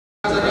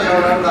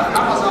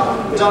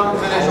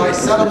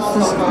This is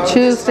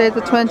Tuesday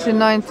the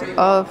 29th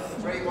of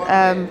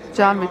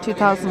January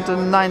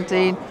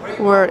 2019.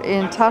 We're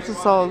in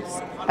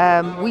Tattersalls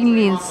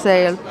wheeling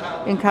sale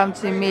in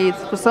County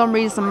Meath. For some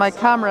reason my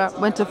camera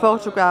went to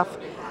photograph.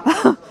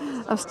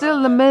 I'm still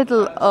in the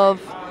middle of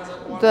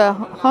the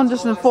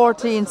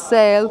 114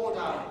 sale,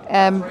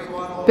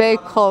 Bay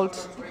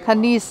Cult,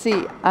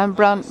 Canisi and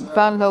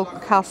Banlow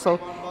Castle.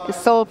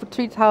 It's sold for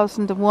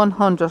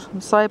 3,100.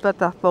 I'm sorry about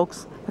that,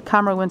 folks. The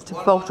camera went to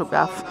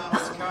photograph.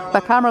 The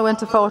camera went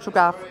to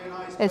photograph.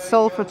 It's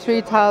sold for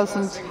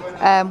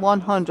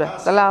 3,100.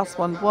 The last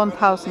one,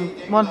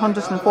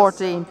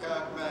 1,114.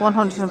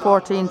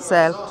 114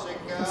 sale.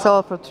 It's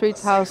sold for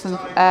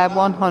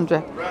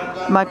 3,100.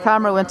 My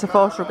camera went to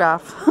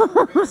photograph.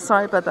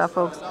 Sorry about that,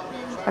 folks.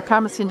 The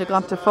camera seemed to have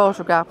gone to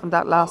photograph on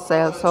that last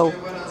sale. So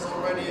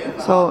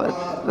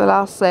the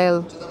last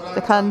sale,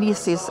 the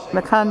Canisi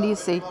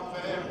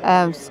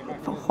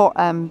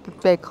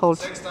Big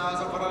Cult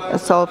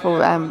is sold for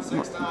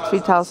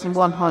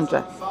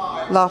 3,100.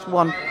 Lot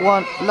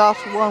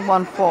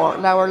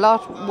 114. Now we're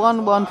lot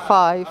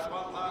 115,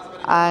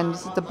 and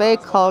the Bay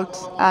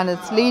Cult, and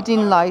its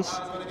leading light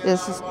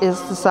is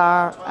the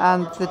Tsar,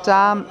 and the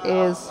dam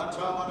is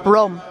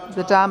Brum.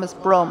 The dam is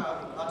Brum,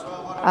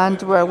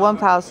 and we're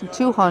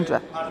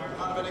 1,200.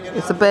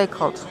 It's a Bay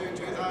Cult.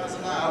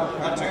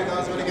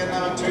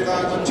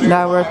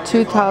 Now we're at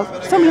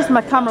 2,000. For some reason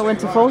my camera went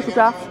to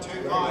photograph.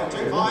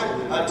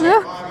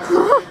 Yeah.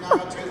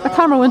 The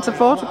camera went to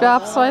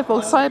photograph. Sorry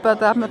folks, sorry about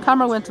that. My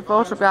camera went to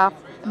photograph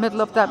in the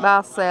middle of that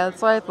last sale.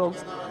 Sorry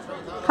folks.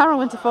 Camera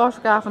went to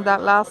photograph in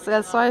that last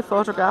sale. Sorry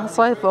folks.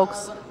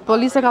 But at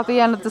least I got the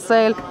end of the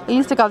sale. At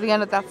least I got the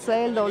end of that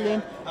sale though,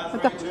 Lynn. I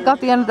got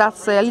the end of that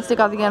sale. At least I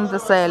got the end of the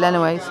sale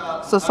anyways.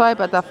 So sorry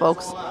about that,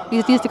 folks.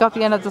 At least I got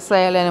the end of the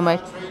sale anyway.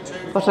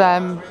 But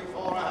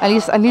at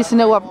least you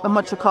know how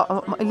much it cost.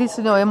 At least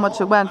you know how much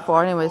it went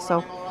for anyway.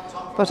 So,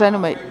 but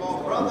anyway,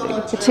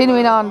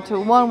 continuing on to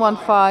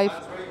 115,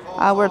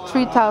 we're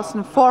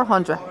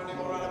 3,400.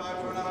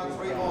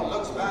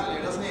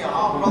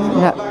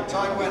 Yeah.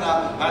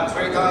 At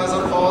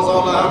 3,004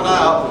 all out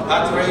now.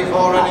 At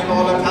 3,4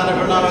 anymore, the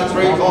Canada now. At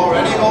 3,4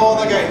 anymore,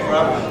 the gate for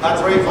him. At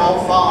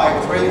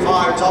 3,4,5,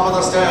 3,5 top of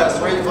the stairs.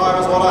 3,5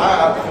 is what I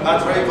have.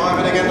 At 3,5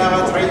 and again now.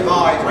 At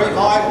 3,5,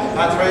 3,5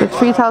 at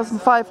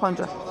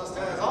 3,500.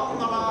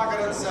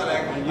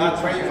 At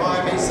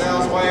 3,5 he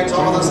sails way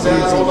top of the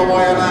stairs all the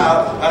way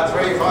now. At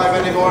 3,5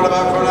 anymore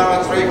about for now.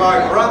 At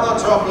 3,5 brother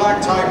to a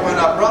black type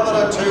winner, brother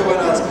to two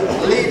winners,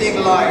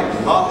 leading line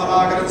on the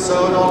market and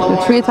sold all the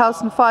way.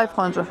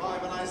 3,500.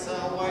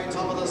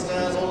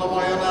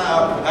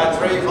 At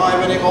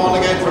 3,5 anymore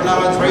again from now.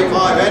 At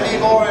 3,5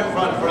 anymore in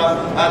front for him.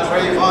 At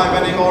 3,5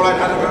 anymore right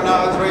hand from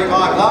now. At 3,5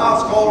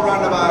 last call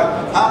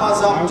roundabout.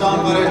 Hammers up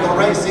John Willett, the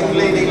racing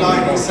leading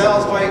line. He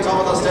sails way top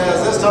of the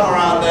stairs this time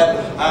around then.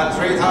 At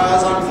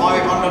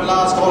 3,500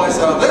 last call he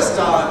sold this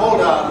time. All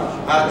done.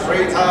 At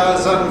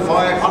 3,500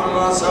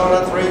 and sold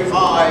at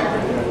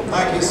 3,500.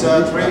 Thank you,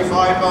 sir.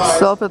 3,500.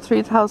 Sold for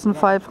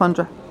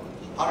 3,500.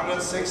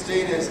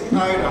 116 is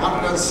out.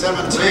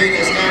 117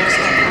 is next.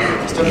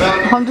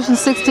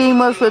 116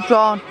 was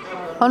withdrawn.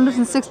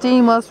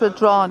 116 was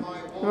withdrawn.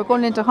 We're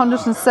going into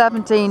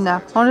 117 now.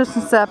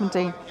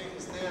 117.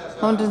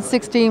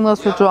 116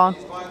 was withdrawn.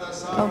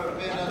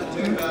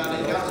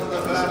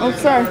 Oh,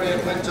 sorry.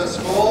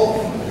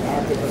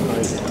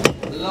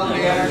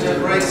 Lovely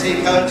engine,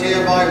 racy coat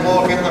here by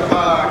Walk in the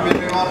Park.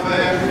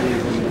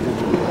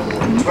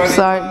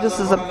 Sorry, this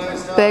is a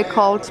Bay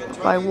Cult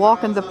by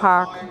Walk in the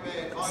Park.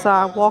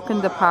 Sorry, Walk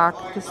in the Park.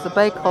 This is the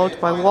Bay Cult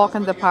by Walk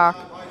in the Park.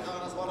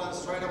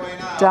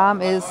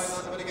 Dam is,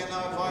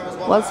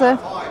 what's it?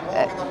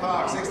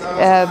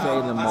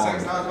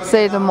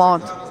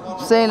 Sailor-Mont.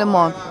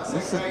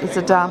 It's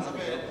a dam.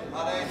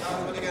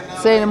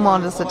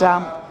 Sailor-Mont is a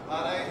dam.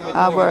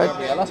 We're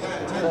at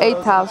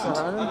 8,000.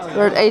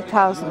 We're at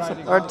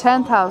 8,000. We're at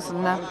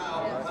 10,000 now.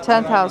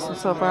 10,000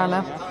 so far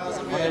now.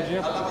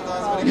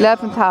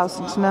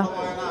 11,000 now.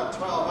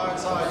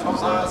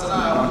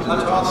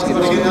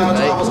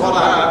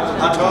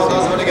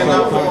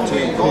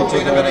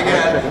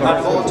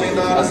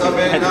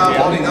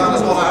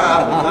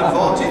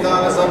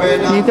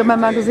 Can you get my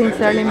magazines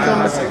there, Liam?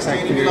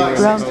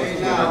 Around.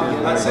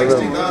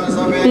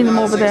 Clean them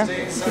over there.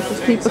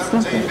 There's people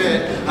sleeping.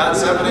 At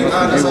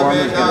 70,000 is a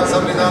bid now.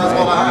 70,000 is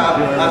what I have.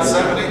 At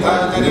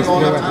 70,000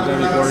 anymore.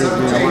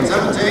 At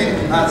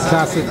 17. At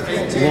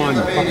 17.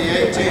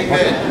 18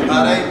 bid.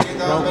 At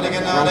 18,000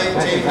 again now.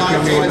 At 18.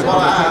 19 is what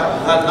I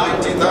have. At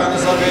 19,000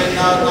 is a bid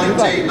now.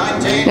 19.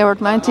 19. They were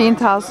at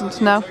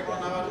 19,000 now.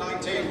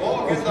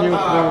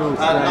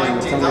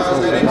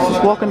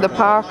 Just walk in the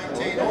park.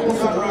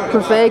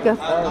 Pravega,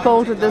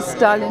 go to this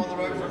stallion.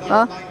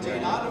 Huh?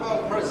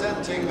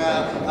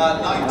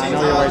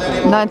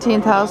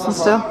 19,000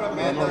 still.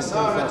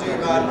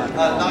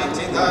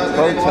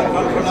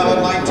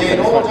 19,000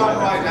 all done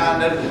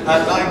right-handed.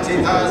 At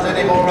 19,000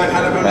 anymore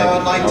right-handed from now.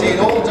 At 19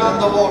 all done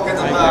the walk in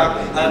the park.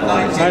 At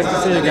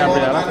 19,000 anymore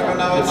right-handed from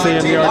now. At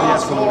 19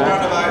 last call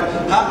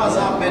roundabout. Hammers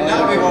up in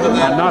now.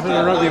 Not in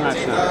a rugby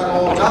match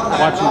now.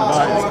 Watching the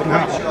boys.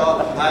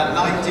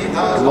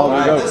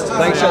 No.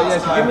 Thanks,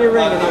 yeah, give me a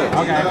ring anyway.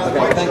 Okay.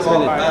 Thanks a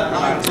minute.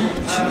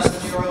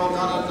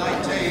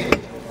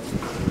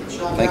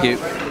 Thank you.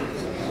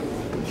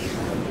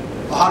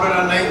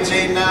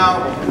 118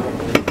 now.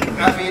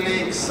 Effie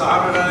Leaks,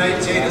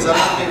 118 is a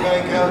lovely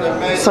breakout and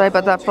made. Sorry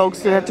about that,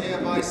 folks.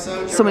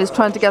 Somebody's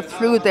trying to get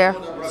through there.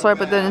 Sorry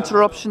about the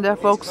interruption there,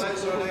 folks.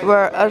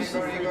 We're at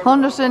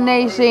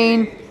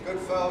 118,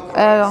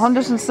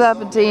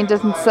 117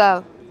 didn't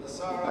sell.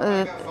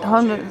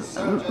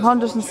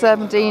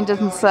 117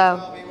 didn't sell.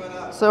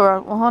 So we're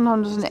at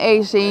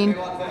 118,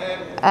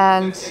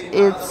 and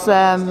it's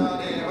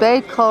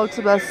Bay called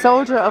a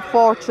Soldier of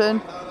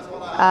Fortune,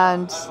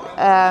 and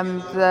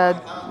the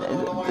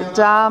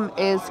dam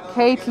is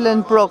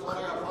Caitlin Brook.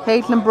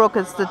 Caitlin Brook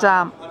is the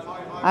dam,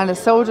 and a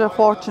Soldier of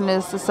Fortune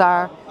is the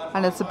Tsar,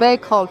 and it's a bay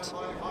cult,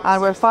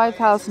 and we're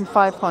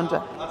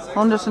 5,500,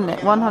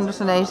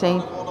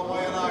 118.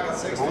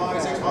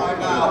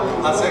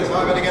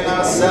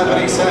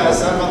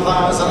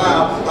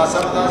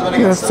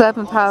 You're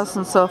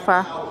 7,000 so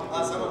far.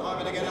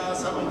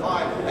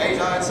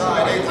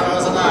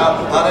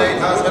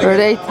 We're at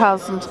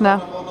 8,000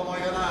 now.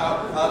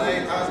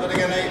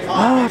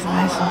 Oh,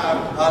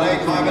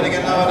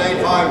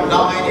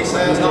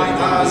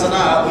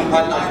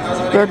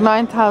 we're at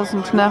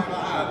 9,000 now.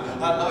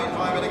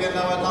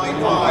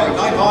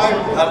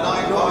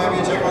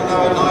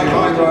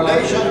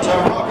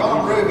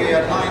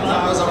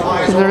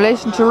 In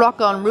relation to Rock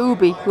on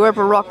Ruby,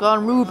 whoever Rock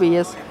on Ruby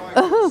is.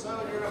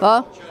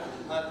 Huh?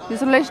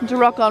 He's in relation to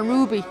Rock on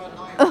Ruby.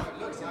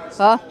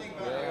 Huh?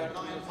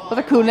 What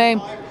a cool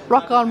name.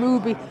 Rock on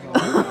Ruby.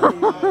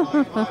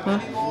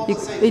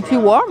 You too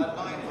warm?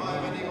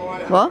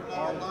 What?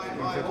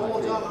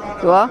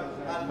 What?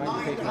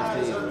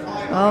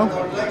 Oh.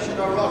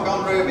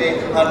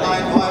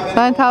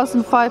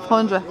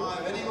 9,500.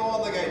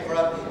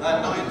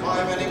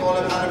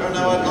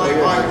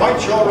 Quite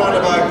sure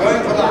roundabout,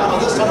 going for the hammer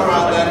this time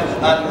around then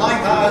at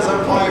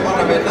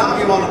 9,500 bid. Now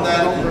you want them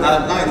then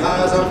at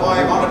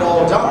 9,500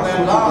 all done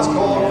then. Last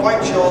call,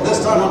 quite sure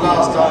this time and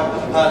last time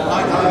at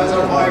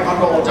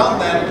 9,500 all done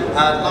then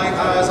at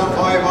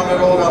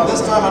 9,500 all done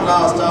this time and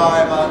last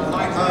time at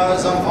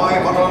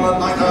 9,500 at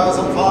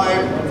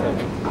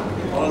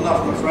 9,500. Not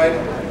enough, I'm afraid.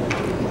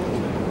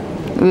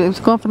 It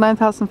was going for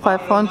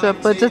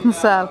 9,500, but it didn't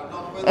sell.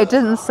 It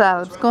didn't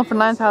sell. It was going for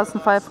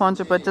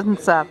 9,500, but it didn't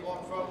sell.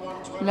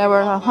 Now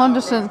we're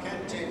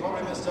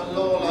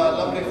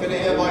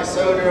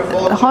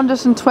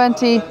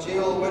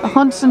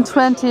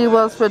 120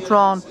 was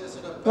withdrawn.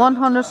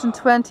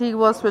 120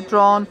 was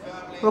withdrawn.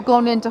 We're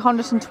going into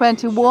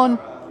 121.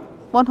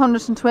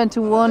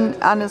 121,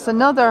 and it's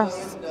another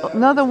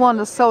one,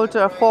 a Soldier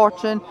of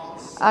Fortune,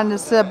 and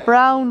it's a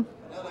brown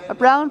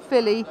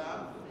filly,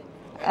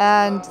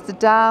 and the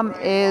dam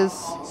is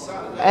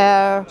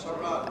a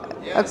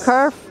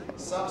curve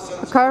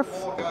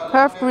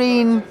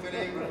green.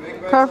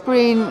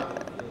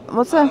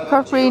 What's that?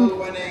 Curve green.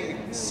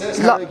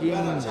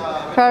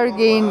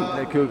 Carrageen.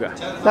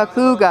 La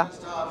Couga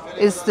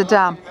is the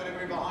dam.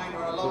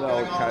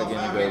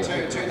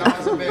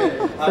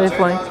 Very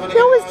funny.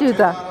 You always do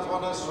that.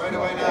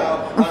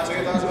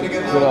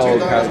 Good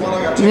old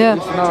Carrageen. Yeah.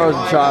 When I was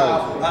a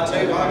child.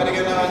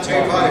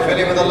 2,5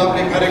 filly with a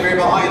lovely pedigree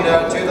behind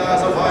her.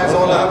 2,005 is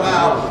all out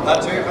now.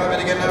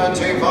 2,5 again now.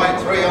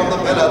 2,503 on the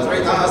pillar.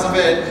 3,000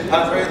 bid.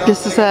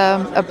 This is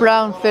a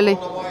brown filly.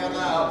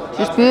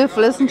 She's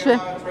beautiful, isn't she?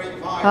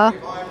 Huh?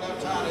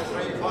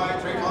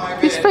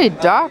 It's pretty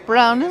dark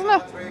brown, isn't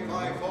it?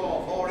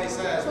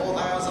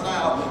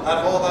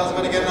 At 4,000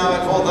 bid again now,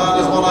 at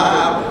 4,000 is what I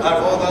have. At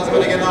 4,000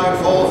 bid again now, at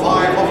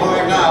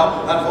 4,545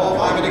 now. At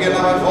 4,500 bid again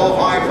now, at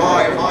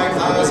 4,555.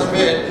 5,000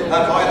 bid.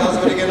 At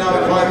 5,000 bid again now,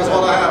 at 5 is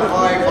what I have.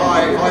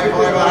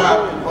 5,555 I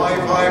have.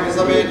 5,500 is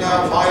the bid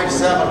now.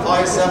 5,700.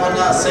 5,700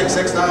 now.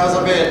 6,000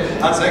 bid.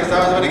 At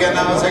 6,000 bid again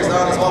now, at 6,000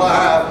 is what I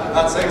have.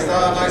 At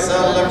 6,000 I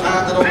sell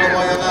left-handed all the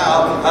way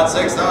now. At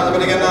 6,000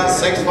 bid again now,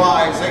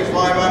 6,500.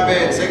 6,500 I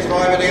bid.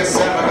 6,500 bid again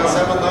 7. At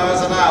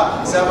 7,000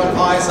 now.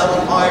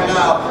 7,575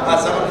 now.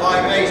 At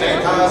 7,500.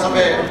 8,000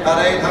 bid. At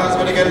 8,000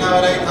 bid again now,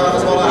 at 8,000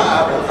 is what I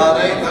have. At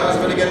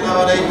 8,000 bid again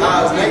now, at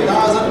 8,000.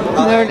 8,000.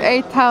 They're at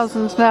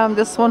 8,000 now in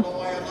this one.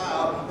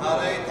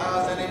 At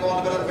 8,000 any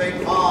more bit of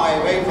big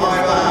 5. 8,500 I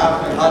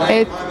have.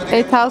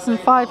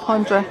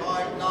 8,500.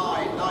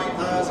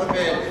 9,000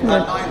 bid. At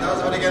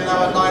 9,000 bid again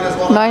now, at 9 is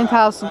what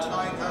 9,000.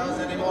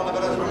 9,000 any more bit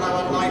from now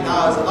at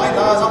 9,000.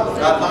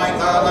 9,000. At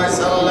 9,000 I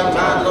sell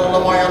left-handed all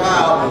the way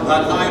now.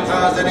 At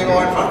 9,000 any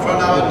more in front for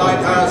now at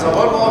 9,000.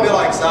 One more if you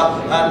like, sir.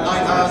 At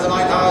 9,000,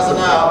 9,000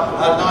 now.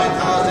 At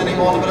 9,000 any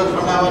more minutes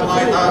from now at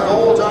 9,000.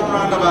 All done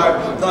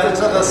roundabout. It's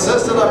the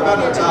sister of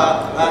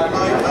Benatar. At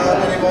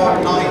 9,000 any more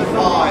at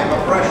 9,500. A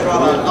fresh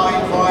runner.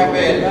 9,500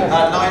 bid.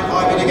 At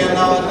 9,500 bid again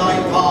now at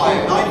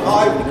 9,500.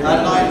 9,500.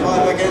 At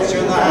 9,500 against you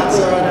in the hand,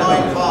 sir. At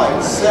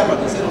 9,500. 7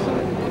 is it?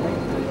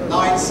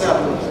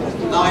 9,700.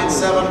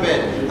 9,700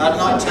 bid. At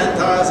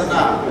 10,000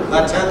 now.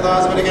 At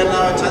 10,000 again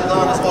now. At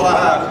 10,000 is what I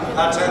have.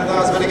 At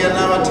 10,000 again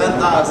now. At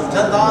 10,000.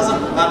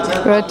 10,000. At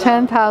 10,000. We're at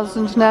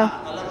 10,000 now.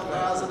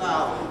 11,000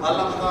 now.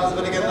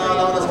 11,000 again now.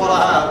 11 is what I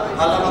have.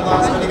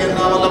 11,000 again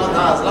now.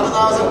 11,000.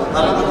 11,000.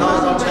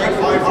 11,000. I'll take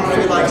 500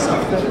 if you like, sir.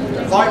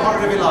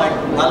 500 if you like.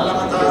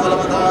 11,000.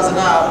 11,000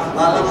 now.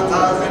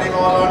 11,000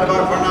 anymore. Round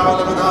about for now.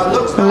 11,000.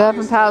 Looks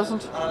 11,000.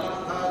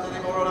 11,000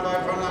 anymore. Round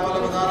about for now.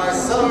 11,000. I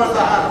sell her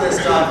the hat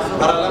this time.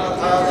 At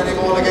 11,000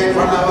 anymore again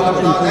for now.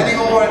 11,000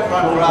 anymore in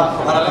front for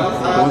up. At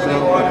 11,000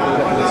 anymore in front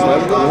for now.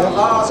 11,000.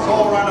 Last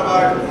call round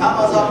about.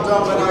 Hammers up,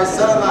 dumping. I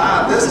sell her the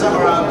hat this time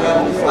around.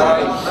 Then at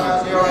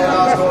 11,000 euro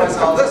last call.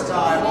 So this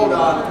time, hold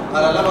on.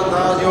 At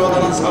 11,000 euro,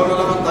 then it's sold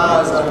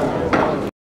 11,000.